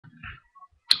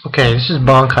Okay, this is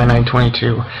Bonkai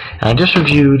 922, and I just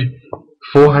reviewed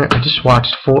 400. I just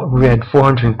read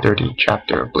 430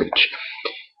 chapter of Bleach,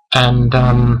 and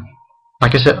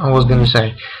like I said, I was gonna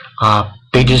say,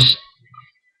 they just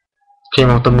came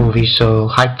out with the movie, so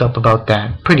hyped up about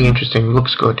that. Pretty interesting,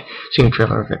 looks good. Seen a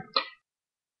trailer of it,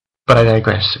 but I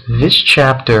digress. This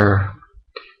chapter,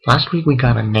 last week we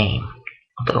got a name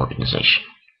of the organization.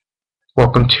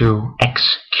 Welcome to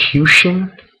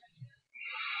Execution.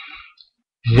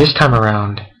 This time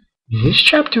around, this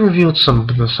chapter revealed some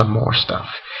more stuff.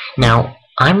 Now,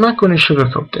 I'm not going to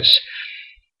sugarcoat this.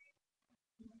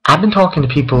 I've been talking to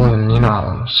people in,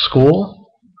 school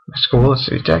at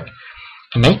City Tech,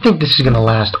 and they think this is going to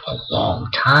last a long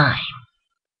time.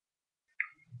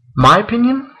 My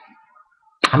opinion,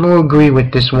 I'm going to agree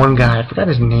with this one guy. I forgot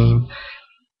his name.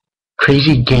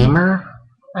 Crazy Gamer,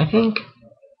 I think.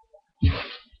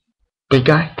 Big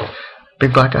guy.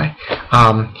 Big black guy.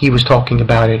 He was talking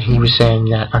about it. He was saying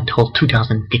that until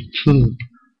 2015.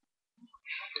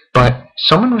 But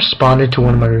someone responded to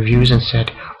one of my reviews and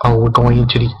said, "Oh, we're going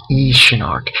into the Ishin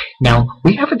arc." Now,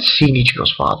 we haven't seen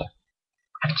Ichigo's father.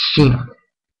 I haven't seen him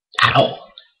at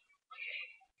all.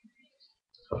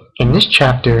 In this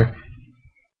chapter,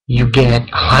 you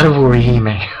get a lot of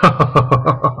Orihime.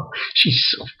 She's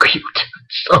so cute,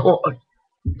 so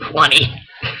funny.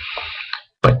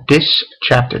 But this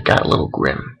chapter got a little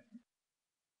grim.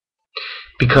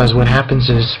 Because what happens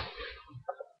is,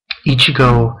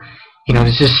 Ichigo,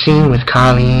 there's this scene with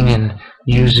Colleen and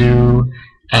Yuzu,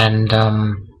 and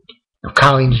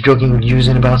Colleen's joking with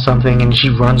Yuzin about something, and she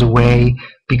runs away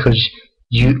because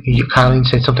Colleen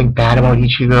said something bad about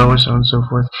Ichigo, so on and so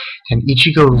forth. And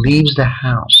Ichigo leaves the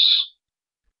house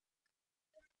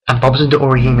and bumps into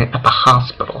Orihime at the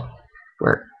hospital,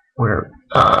 where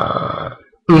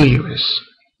Uryu is.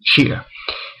 Shida.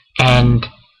 And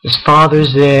his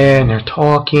father's there, and they're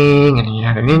talking, and he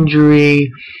had an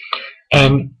injury,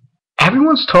 and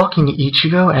everyone's talking to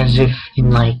Ichigo as if in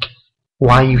like,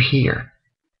 why are you here?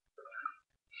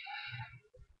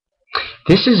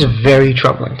 This is very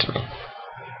troubling to me.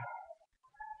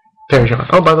 Very troubling.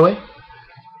 Oh, by the way,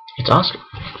 it's Oscar.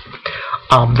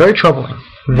 Very troubling.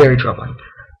 Very troubling.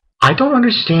 I don't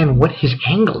understand what his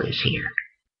angle is here.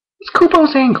 It's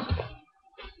Kubo's angle.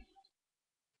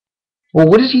 Well,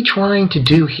 what is he trying to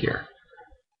do here?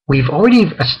 We've already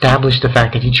established the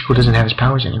fact that Ichigo doesn't have his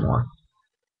powers anymore.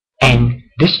 And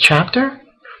this chapter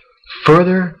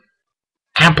further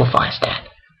amplifies that.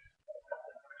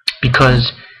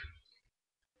 Because,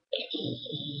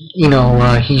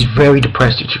 he's very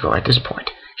depressed, Ichigo, at this point.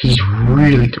 He's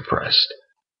really depressed.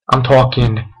 I'm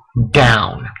talking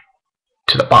down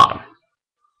to the bottom.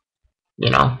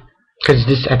 Because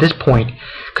at this point,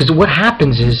 because what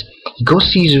happens is, he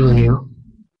goes sees Uryu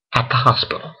at the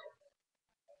hospital,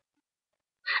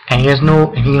 and he has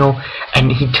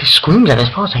and he screams at his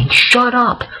father saying, "Shut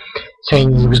up!"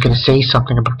 saying he was going to say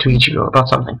something to Ichigo about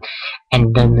something,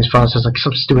 and then his father says like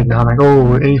something stupid, and I'm like,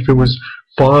 "Oh, if it was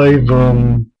 5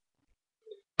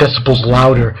 decibels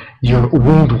louder, your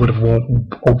wound would have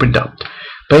opened up."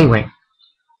 But anyway.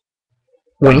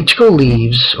 When Ichigo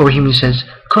leaves, Orihime says,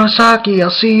 "Kurosaki, I'll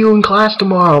see you in class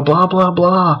tomorrow, blah, blah,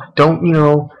 blah. Don't,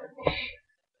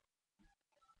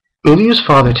 Uryu's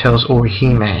father tells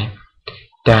Orihime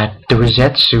that the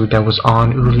Rosetsu that was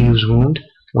on Uryu's wound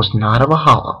was not of a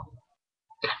hollow,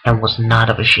 and was not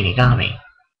of a Shinigami.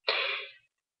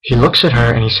 He looks at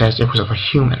her and he says it was of a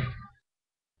human.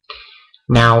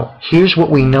 Now, here's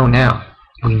what we know now.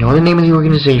 We know the name of the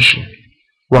organization.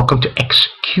 Welcome to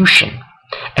Execution.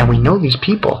 And we know these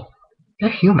people, they're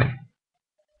human.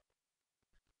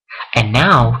 And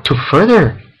now, to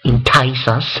further entice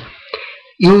us,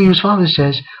 Uryu's father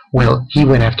says, well, he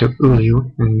went after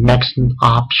Uryu, and next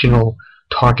optional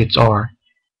targets are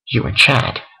you and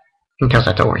Chad. He tells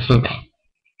that to Orihime.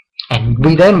 And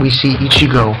we see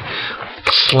Ichigo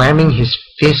slamming his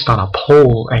fist on a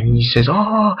pole, and he says,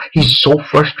 oh, he's so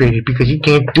frustrated because he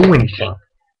can't do anything.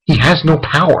 He has no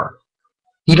power.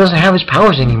 He doesn't have his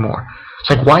powers anymore. It's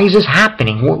like, why is this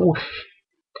happening?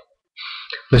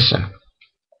 Listen.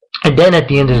 And then at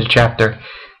the end of the chapter,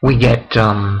 we get,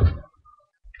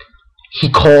 he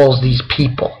calls these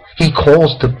people. He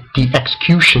calls the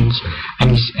executions,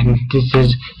 and he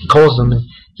calls them,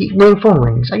 their phone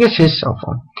rings. I guess his cell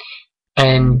phone.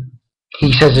 And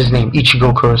he says his name,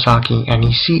 Ichigo Kurosaki, and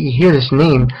you hear this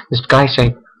name, this guy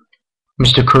say,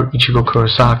 Mr. Ichigo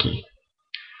Kurosaki.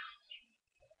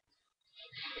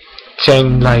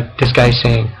 Saying, like, this guy's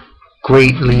saying,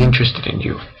 greatly interested in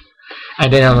you.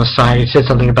 And then on the side, it said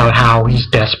something about how he's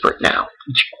desperate now.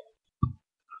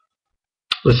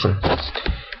 Listen,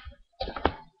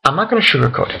 I'm not going to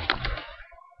sugarcoat it.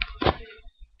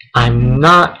 I'm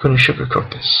not going to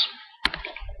sugarcoat this.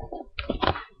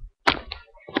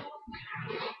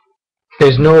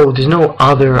 There's no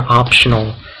other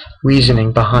optional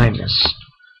reasoning behind this.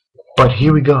 But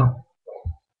here we go.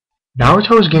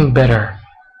 Naruto is getting better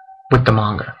with the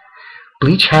manga.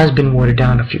 Bleach has been watered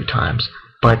down a few times,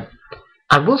 but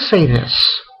I will say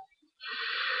this.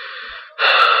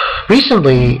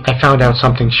 Recently, I found out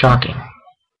something shocking.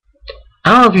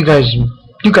 I don't know if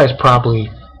you guys probably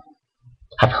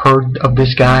have heard of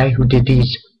this guy who did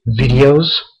these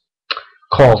videos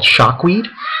called Shockweed.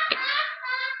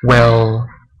 Well,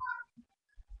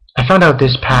 I found out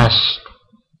this past,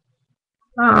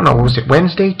 I don't know, was it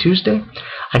Wednesday, Tuesday?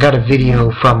 I got a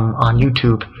video on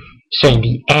YouTube saying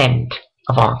the end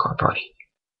of Encore Party.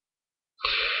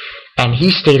 And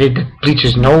he stated that Bleach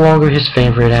is no longer his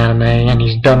favorite anime, and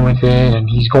he's done with it, and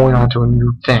he's going on to a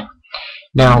new thing.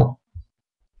 Now,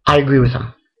 I agree with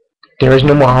him. There is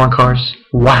no more Encores.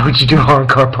 Why would you do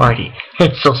Encore Party?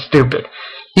 It's so stupid.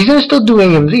 He's going to still do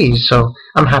AMVs, so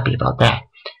I'm happy about that.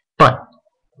 But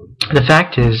the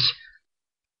fact is,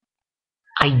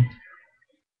 I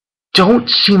don't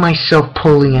see myself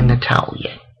pulling in the towel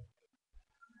yet.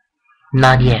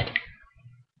 Not yet.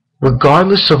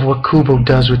 Regardless of what Kubo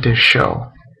does with this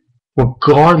show,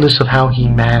 regardless of how he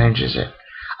manages it,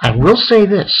 I will say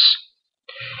this.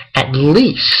 At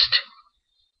least,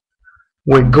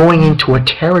 we're going into a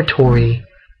territory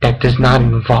that does not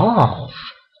involve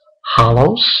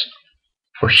Hollows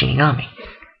or Shinigami.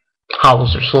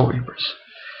 Hollows are Soul Reapers.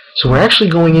 So we're actually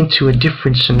going into a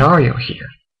different scenario here.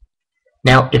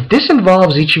 Now, if this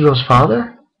involves Ichigo's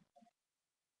father,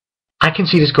 I can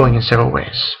see this going in several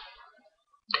ways.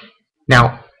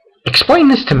 Now, explain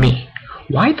this to me.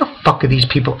 Why the fuck are these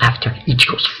people after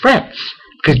Ichigo's friends?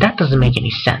 Because that doesn't make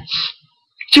any sense.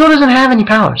 Ichigo doesn't have any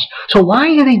powers. So why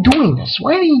are they doing this?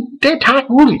 Why are they attack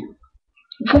Uryu?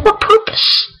 For what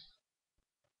purpose?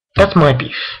 That's my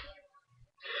beef.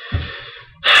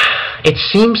 It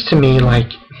seems to me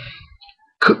like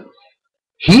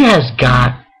he has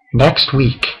got next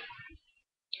week's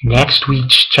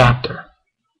chapter.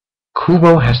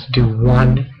 Kubo has to do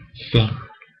one thing.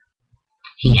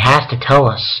 He has to tell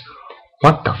us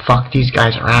what the fuck these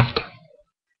guys are after.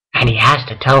 And he has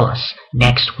to tell us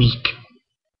next week.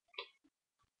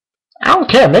 I don't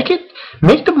care. Make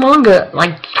the manga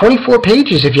like 24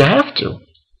 pages if you have to.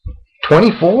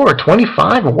 24 or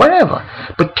 25 or whatever.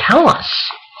 But tell us,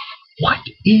 what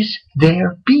is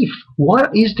their beef?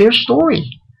 What is their story?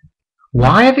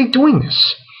 Why are they doing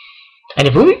this? And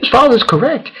if Uryu's father is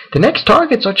correct, the next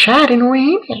targets are Chad and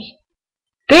Orihime.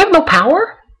 They have no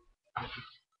power.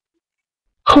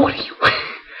 What are you...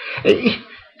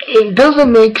 It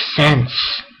doesn't make sense,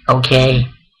 okay?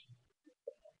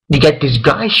 You get this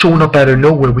guy showing up out of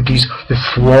nowhere with this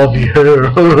floppy hair.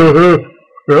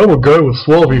 I'm a guy with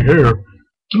floppy hair.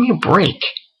 Give me a break.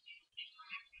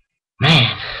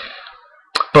 Man.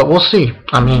 But we'll see.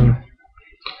 I mean,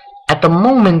 at the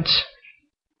moment,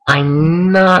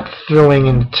 I'm not throwing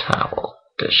in the towel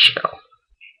this show.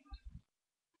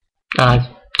 I've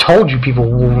told you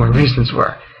people what my reasons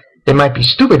were. They might be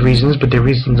stupid reasons, but they're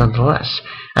reasons nonetheless.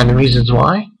 And the reasons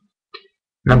why?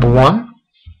 Number one,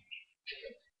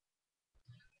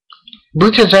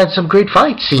 Bleach has had some great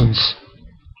fight scenes.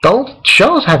 Both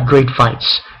shows have great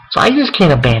fights. So I just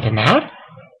can't abandon that.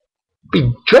 It'd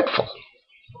be dreadful.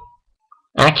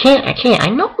 And I can't. I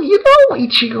know, you know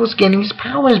Ichigo's getting his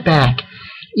powers back.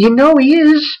 You know he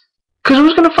is. Because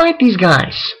who's going to fight these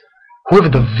guys? Whoever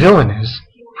the villain is.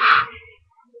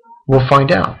 We'll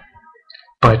find out.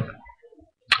 But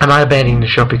I'm not abandoning the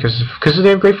show because they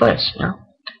have great fights. You know?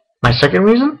 My second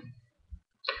reason?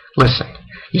 Listen,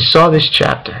 you saw this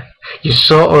chapter. You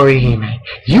saw Orihime.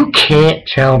 You can't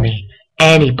tell me,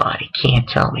 anybody can't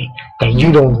tell me, that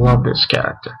you don't love this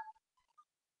character.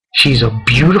 She's a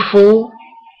beautiful,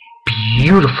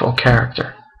 beautiful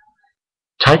character.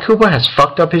 Taikuba has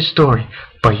fucked up his story,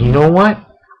 but you know what?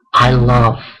 I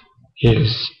love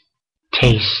his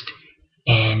taste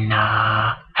in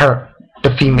her,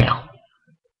 the female.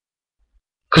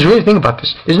 Because really think about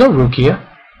this. There's no Rukia.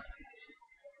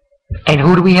 And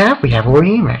who do we have? We have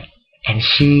Orihime. And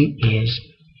she is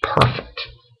perfect.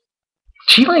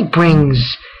 She like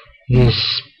brings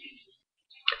this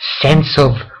sense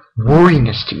of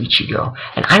worriness to Ichigo.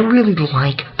 And I really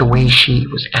like the way she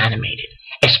was animated.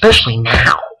 Especially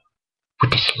now.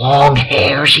 With this long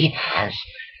hair she has.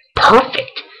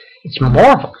 Perfect. It's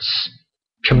marvelous.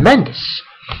 Tremendous.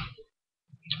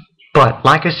 But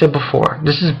like I said before,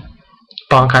 this is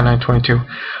Bankai 922.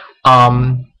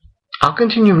 I'll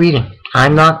continue reading. I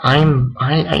am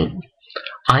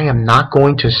not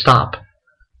going to stop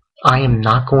I am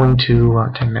not going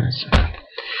to 10 minutes.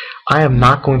 I am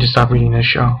not going to stop reading this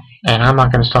show, and I'm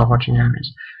not going to stop watching animes.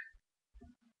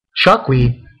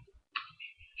 Shockweed,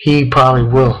 he probably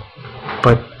will,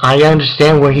 but I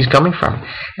understand where he's coming from,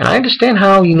 and I understand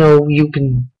how you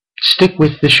can stick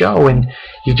with the show and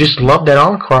you just love that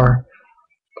Encore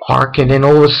arc, and then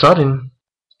all of a sudden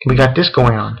we got this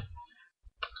going on.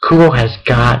 Kuro has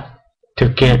got to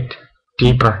get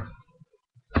deeper.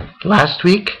 Last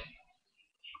week,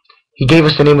 he gave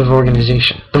us the name of an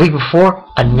organization. The week before,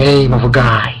 a name of a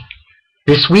guy.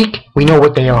 This week, we know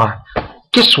what they are.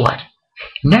 Guess what?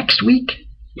 Next week,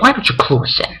 why don't you clue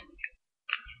us in?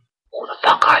 Who the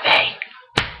fuck are they?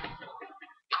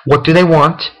 What do they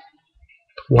want?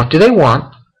 What do they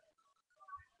want?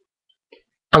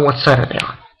 And what side are they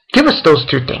on? Give us those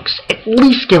two things. At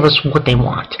least give us what they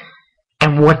want.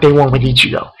 And what they want with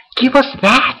Ichigo. Give us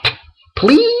that.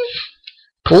 Please?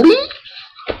 Please?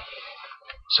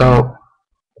 So,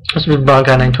 this is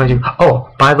Bankai 922. Oh,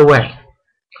 by the way,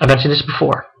 I mentioned this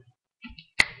before.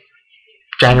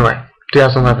 January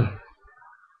 2011.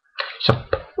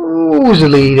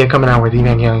 Supposedly, they're coming out with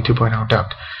Evangelion 2.0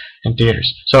 dubbed in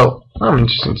theaters. So, I'm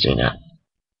interested in seeing that.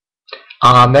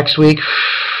 Next week,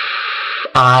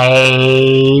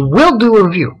 I will do a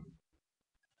review.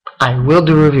 I will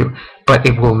do a review, but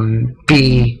it will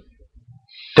be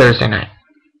Thursday night.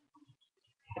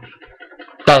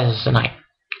 Thursday night,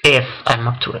 if I'm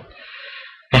up to it.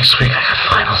 Next week I got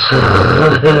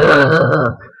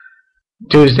finals.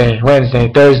 Tuesday,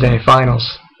 Wednesday, Thursday,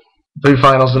 finals. 3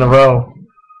 finals in a row.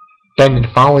 Then the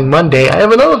following Monday, I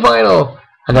have another final,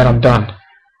 and then I'm done.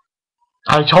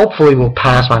 I hopefully will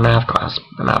pass my math class.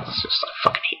 The math is just, I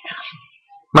fucking hate math.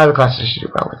 My other classes should do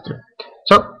well with too.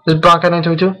 So, this is Bankai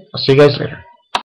 922. I'll see you guys later.